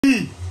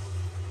Hey!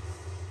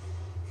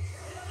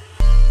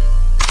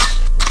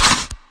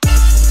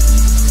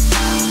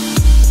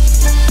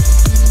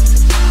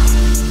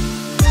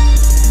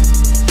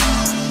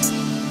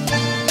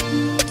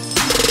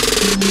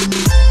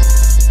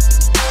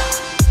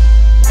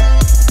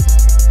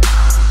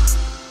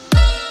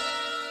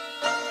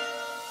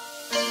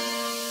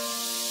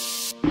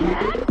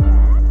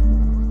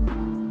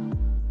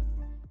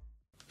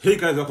 Hey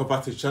guys, welcome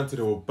back to the channel.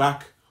 Today we're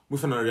back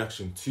with another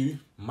reaction to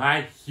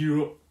My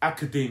Hero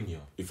Academia.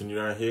 If you're new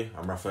around here,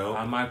 I'm Raphael.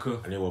 I'm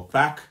Michael. And then we're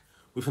back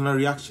with another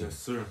reaction. Yes,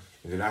 sir.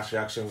 In the last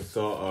reaction we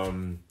saw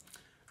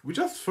we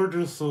just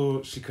further saw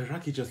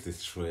Shigaraki just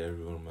destroy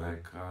everyone, man.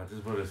 Like, this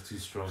brother's too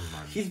strong,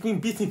 man. He's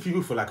been beating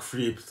people for like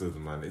 3 episodes,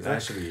 man. It's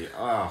actually,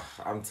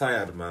 I'm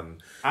tired,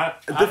 man. I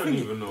don't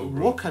even know,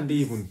 bro. What can they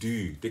even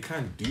do? They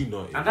can't do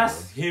nothing. And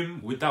that's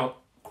him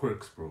without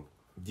quirks, bro.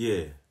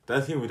 Yeah.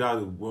 That's him without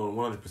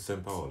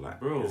 100% power, like,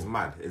 bro. It's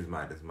mad. It's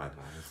Nah,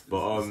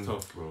 it's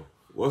tough, bro.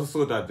 We also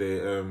saw that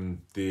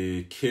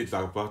the kids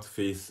are about to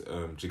face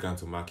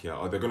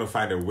Gigantomachia, or they're gonna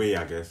find a way,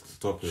 I guess, to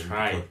stop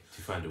him.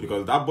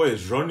 Because that boy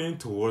is running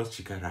towards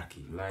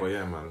Shigaraki. Like, but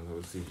yeah, man,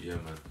 we'll see. Yeah,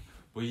 man.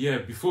 But yeah,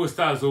 before we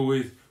start, as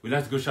always, we'd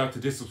like to go shout out to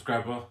this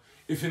subscriber.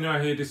 If you're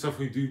not here, this stuff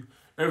we do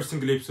every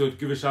single episode.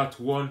 Give a shout out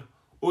to 1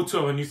 or 2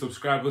 of our new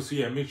subscribers. So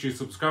yeah, make sure you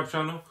subscribe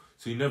channel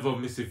so you never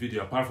miss a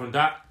video. Apart from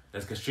that,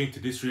 let's get straight to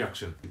this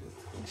reaction.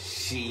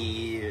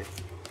 Shit.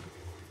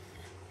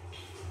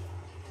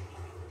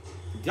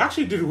 They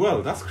actually did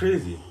well. That's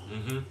crazy.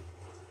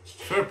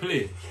 Fair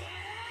play.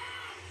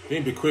 They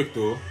need to be quick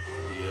though.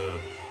 Yeah.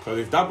 Because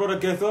if that brother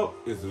gets up,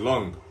 it's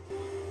long.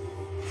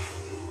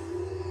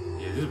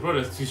 Yeah, this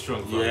brother's too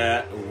strong, bro.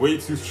 Yeah, way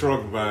too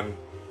strong, man.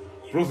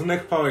 Bro's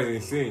neck power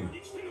is insane.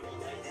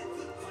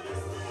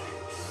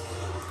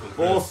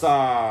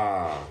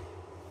 Bossa!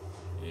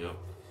 Yep.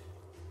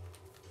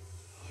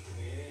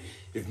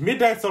 If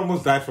Midnight's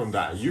almost died from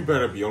that, you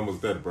better be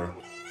almost dead, bro.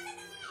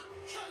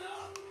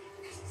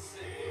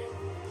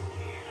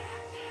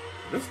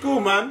 Let's go,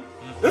 man.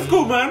 Let's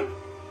go, man.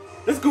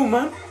 Let's go,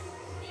 man.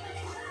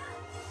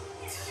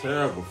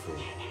 Terrible, bro.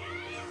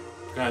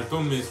 Guys,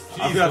 don't miss.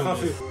 Please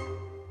don't miss.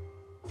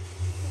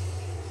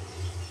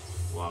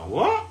 Wow.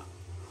 What?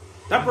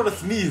 That brother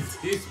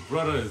sneezed. This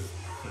brother is...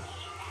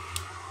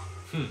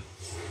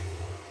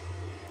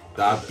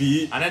 That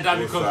beat. And then that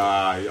becomes...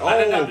 Oh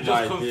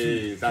my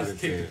days. That's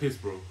insane. Take the piss,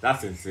 bro.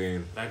 That's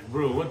insane. Like,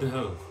 bro, what the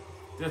hell?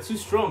 They're too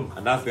strong.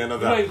 And that's the end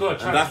of that. You ain't got a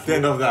chance. And that's the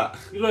end of that.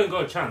 You ain't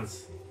got a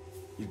chance.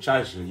 You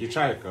try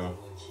it, girl.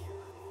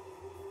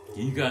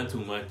 You got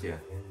too much, yeah.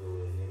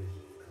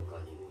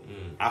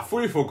 I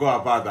fully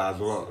forgot about that as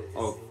well.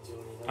 Oh,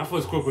 I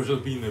thought Scorp was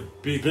just being a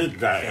big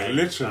guy,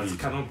 literally. That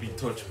cannot be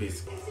touched,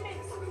 basically.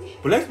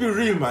 But let's be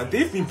real, man.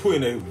 They've been put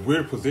in a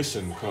weird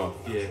position, cause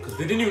yeah, because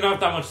they didn't even have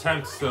that much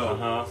time to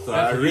sell. So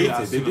I rate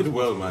it. They did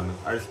well, man.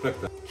 I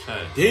respect that.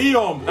 Child.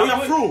 Damn! Oh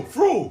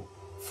yeah,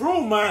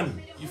 throw,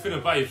 man. You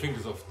finna bite your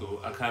fingers off, though.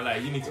 I can't lie.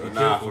 You need to be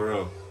careful. Nah, for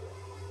real.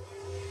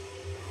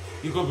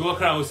 You gotta be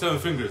walking around with 7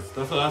 fingers.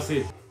 That's what I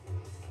say.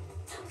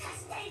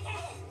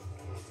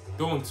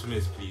 Don't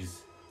miss,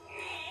 please.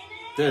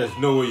 There's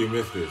no way you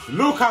missed this.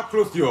 Look how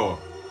close you are.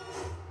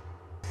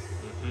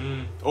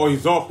 Oh,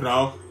 he's up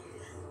now.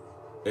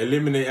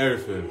 Eliminate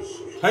everything.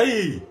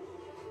 Hey!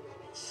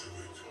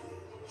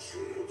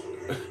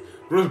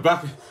 Bro's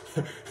back.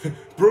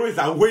 Bro is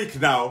awake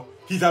now.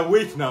 He's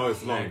awake now.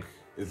 It's long.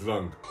 It's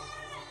long.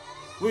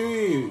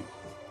 Wait.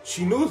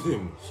 She knows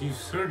him.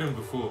 She's heard him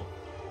before.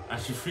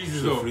 And she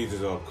freezes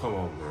up. Come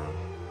on, bro.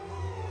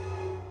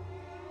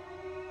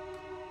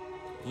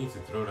 You need to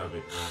throw that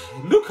bit,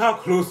 bro. Look how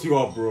close you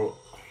are, bro.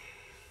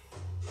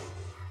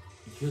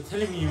 You're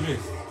telling me you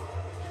missed.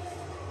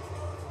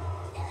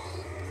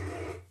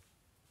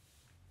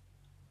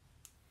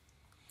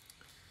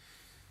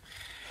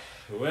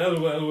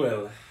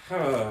 Well.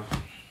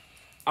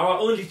 Our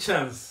only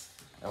chance.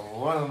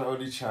 One and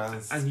only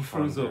chance. And he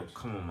froze up.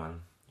 Come on,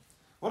 man.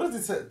 What does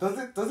it say?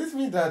 Does this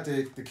mean that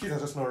the kids are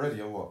just not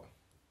ready or what?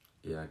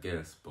 Yeah, I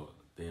guess, but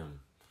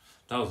damn.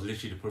 That was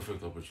literally the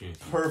perfect opportunity.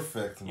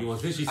 Perfect, man. It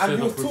was literally set up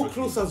perfectly. And he was too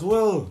close as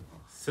well.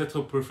 Set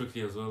up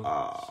perfectly as well.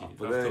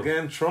 But then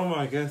again, trauma,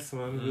 I guess,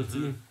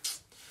 man.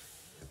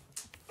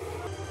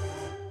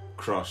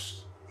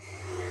 Crushed.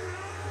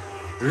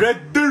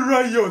 Red the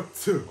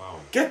Riot! Wow.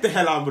 Get the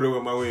hell out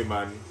of my way,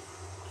 man.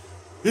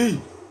 Hey!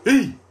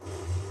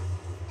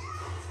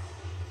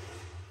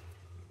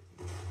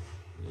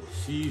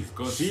 She's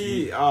gone.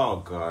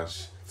 Oh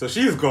gosh. So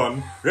she's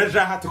gone. Red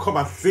Riot had to come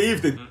and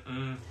save the...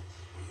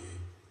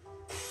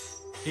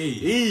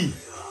 Hey!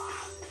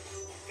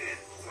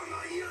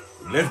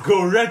 Let's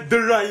go, Red the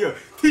Riot!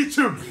 Teach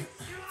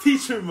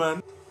him,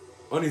 man!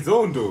 On his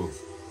own, though.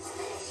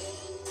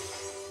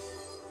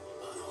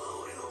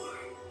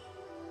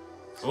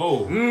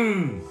 Oh!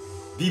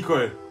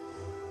 Decoy.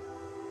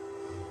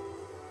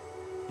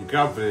 He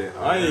grabbed it.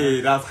 Hey,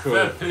 that's cool.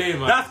 Fair play,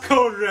 man. That's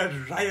cool,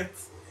 Red Riot.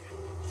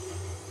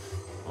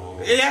 Oh.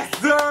 Yes,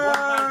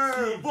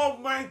 sir!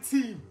 One man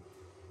team.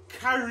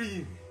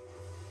 Carry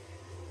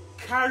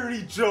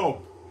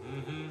job.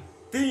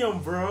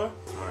 Damn, bro.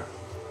 Smart.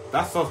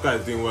 That soft guy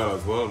is doing well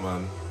as well,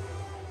 man.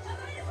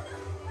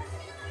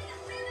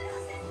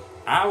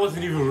 I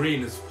wasn't even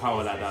rating his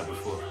power like that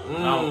before.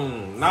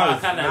 Now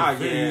it's kind of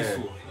very yeah.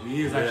 useful.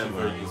 He is actually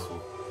very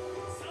useful.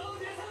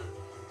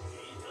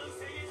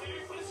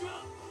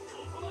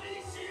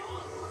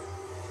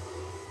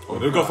 Oh,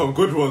 they've got some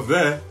good ones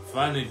there.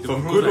 Finally,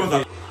 some good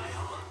ones.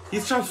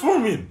 He's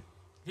transforming.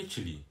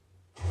 Literally.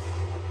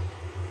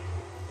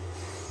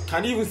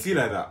 Can you even see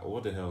like that?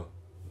 What the hell?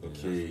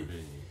 Okay. Yeah,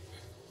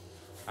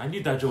 I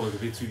knew that joke was a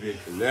bit too big.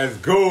 Let's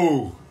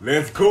go.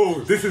 Let's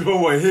go. This is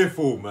what we're here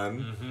for,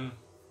 man.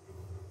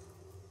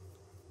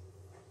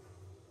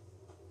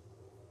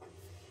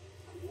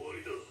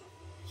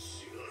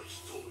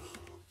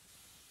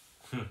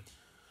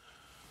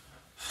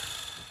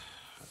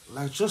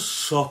 Like, just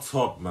shut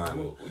up,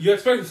 man. You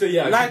expect to say,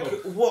 yeah, like,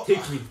 what?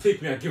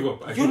 Take me, I give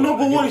up. You're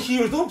number one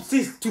hero. Don't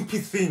say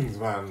stupid things,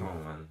 man. Come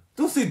on, man.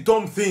 Don't say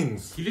dumb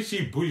things. He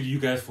literally bullied you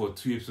guys for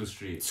 2 episodes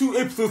straight. 2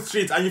 episodes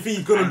straight, and you think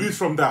he's gonna lose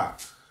from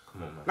that?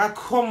 Come on, man. Like,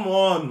 come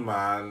on,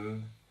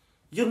 man.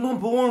 You're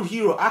number one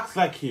hero. Act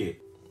like it.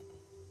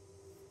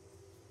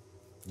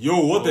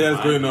 Yo, what the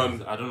hell's going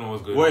on? I don't know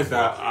what's going on. What is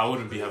that? I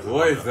wouldn't be happy.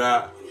 What is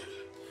that?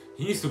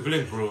 He needs to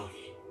blink, bro.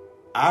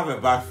 I have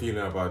a bad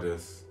feeling about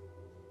this.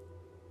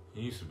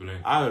 He needs to blink.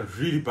 I have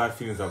really bad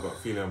feeling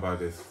about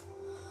this.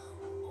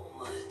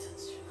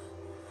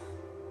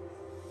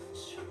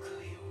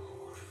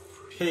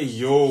 Hey,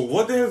 yo,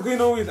 what the hell's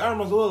going on with his arm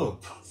as well?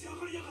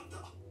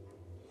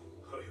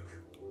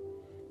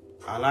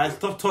 Alright,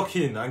 stop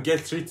talking and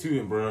get straight to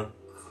him, bro.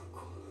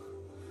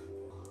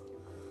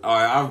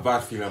 Alright, I have a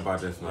bad feeling about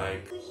this, man.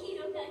 Like,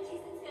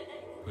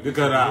 look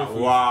at that.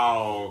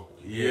 Wow.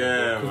 Yeah,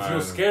 man. Because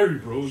you're scary,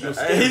 bro. You're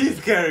scary. He's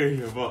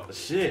scary, but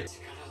shit.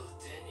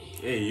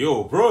 Hey,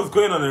 yo, bro's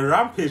going on a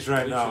rampage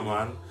right now,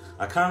 man.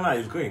 I can't lie,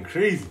 he's going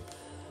crazy.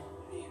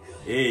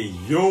 Hey,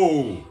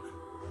 yo.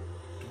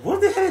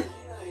 What the heck?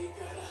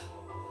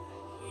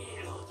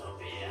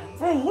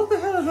 Bro, what the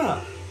hell is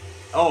that?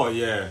 Oh,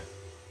 yeah.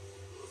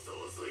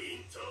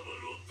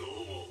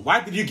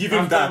 Why did you give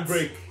him that?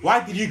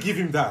 Why did you give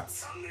him that?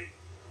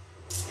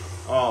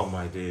 Oh,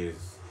 my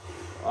days.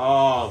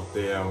 Oh,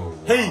 damn. Wow.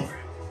 Hey!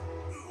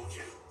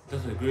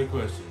 That's a great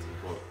question,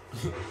 but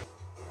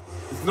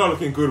it's not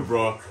looking good,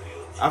 bro.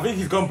 I think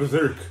he's gone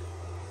berserk.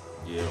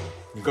 Yeah.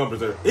 He's gone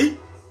berserk. Hey!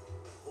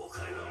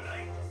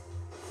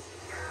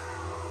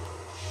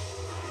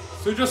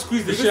 So just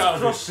squeeze the shit out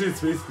of it. Just crush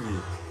it, basically.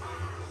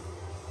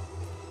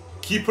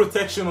 Keep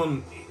protection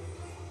on.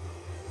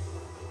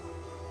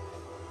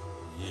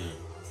 Yeah.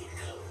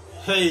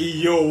 Hey,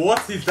 yo,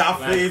 what is that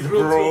face,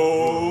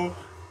 bro?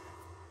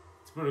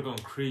 This brother going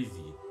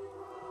crazy.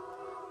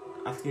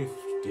 Asking,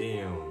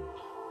 damn.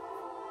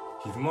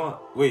 His mom.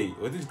 Wait,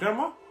 was this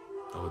grandma?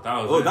 Oh,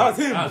 that was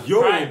him. That was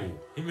yo, prime.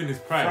 Him in his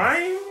prime.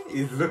 Prime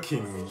is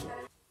looking.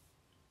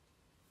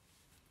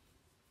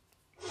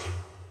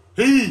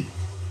 Hey.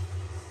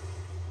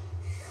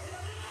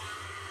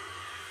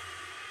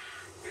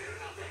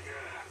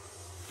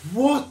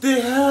 What the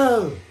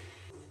hell?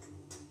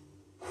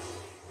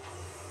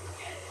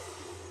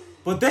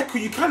 But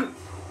Deku, you can't.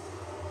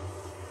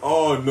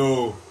 Oh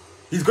no,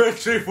 he's going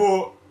straight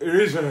for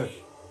erasure.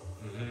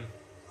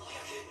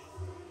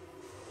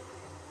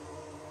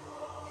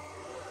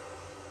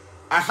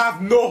 I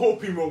have no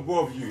hope in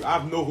both of you. I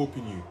have no hope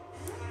in you.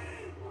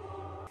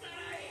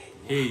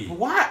 Hey.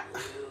 What?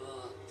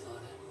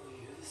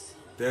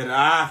 Dead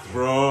ass,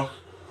 bro.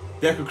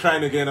 Deku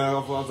crying again as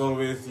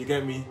always. You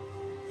get me?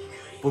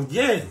 But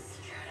yeah.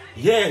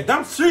 Yeah,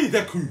 damn straight,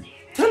 Deku.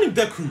 Tell him,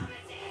 Deku.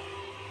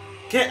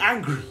 Get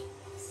angry.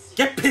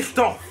 Get pissed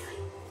off.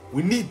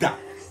 We need that.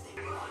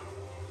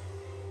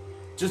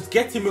 Just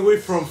get him away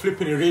from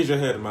flipping Erasure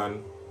Head,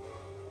 man.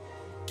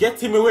 Get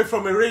him away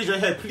from Erasure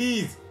Head,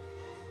 please.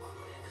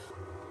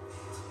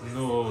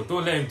 No,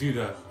 don't let him do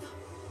that.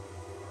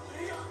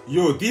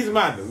 Yo, these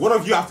man, one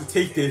of you have to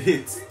take the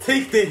hits.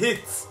 Take the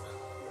hits.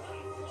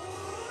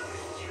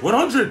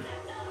 100.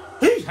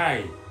 Hey.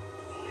 Hi.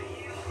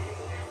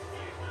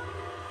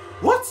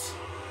 What?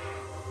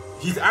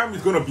 His arm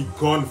is gonna be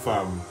gone,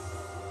 fam.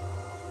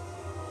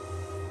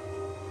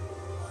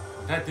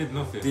 That did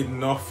nothing. Did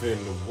nothing.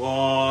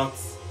 What?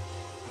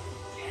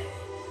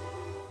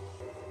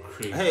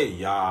 Crazy. Hey,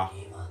 yeah.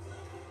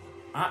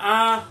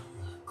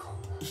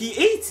 He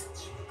ate.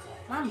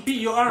 Man,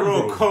 beat your arm,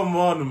 bro. Come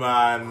on,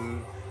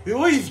 man.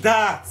 What is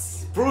that?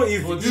 Bro is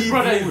evil.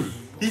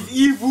 He's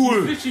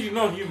evil. He's literally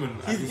not human.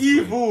 He's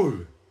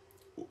evil.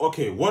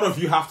 Okay, one of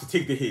you have to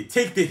take the hit.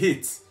 Take the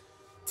hit.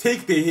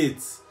 Take the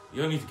hit.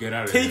 You don't need to get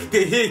out of here. Take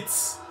the hit.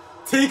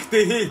 Take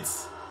the hit.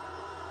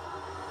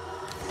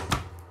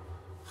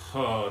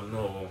 Oh,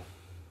 no.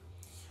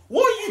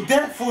 What are you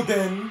there for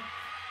then?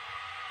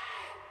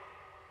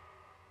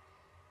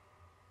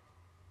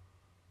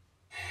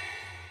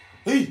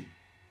 Hey.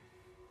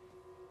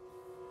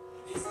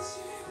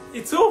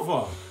 It's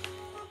over.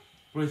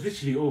 Bro, it's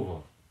literally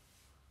over.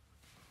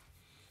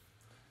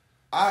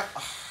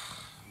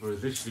 Bro,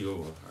 it's literally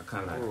over. I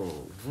can't lie. Bro,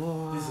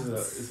 what?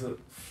 This is a...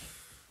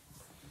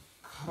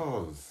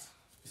 Cause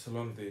It's a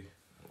long day.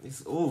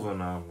 it's over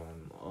now,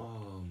 man.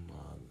 Oh,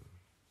 man.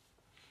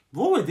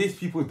 What were these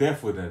people there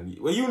for then?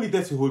 Were you only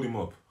there to hold him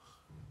up?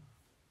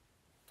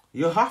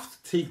 You have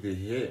to take the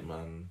hit,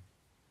 man.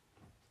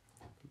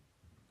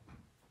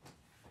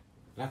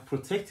 Like,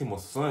 protect him or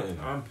something.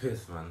 I'm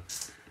pissed, man.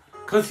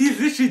 Because he's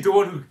literally the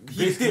one who He's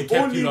basically the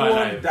kept only you one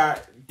alive.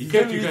 that... He he's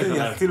kept the you only guys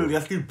reason alive,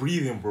 you're still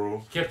breathing, bro.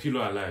 He kept you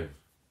lot alive.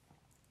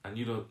 And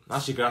you know... Now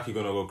Shigaraki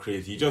gonna go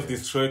crazy. He just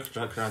destroyed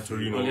Gran All he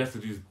Torino. has to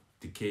do is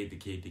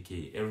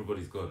decay.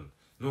 Everybody's gone.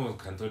 No one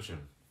can touch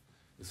him.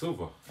 It's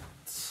over.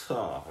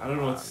 Oh, I don't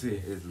know what to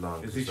say. It's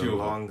long. It's It's a literally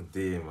over. long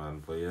day,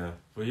 man. But yeah.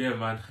 But yeah,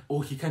 man. Oh,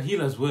 he can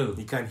heal as well.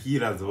 He can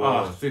heal as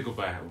well. Oh, say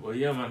goodbye. But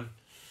yeah, man.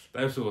 The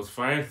episode was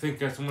fire.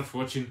 Thank you guys so much for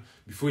watching.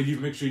 Before you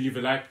leave, make sure you leave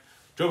a like.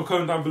 Drop a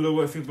comment down below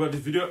what you think about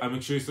this video. And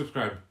make sure you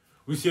subscribe.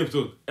 We see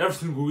episode every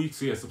single week.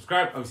 So yeah,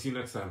 subscribe. And we'll see you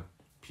next time.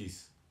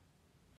 Peace.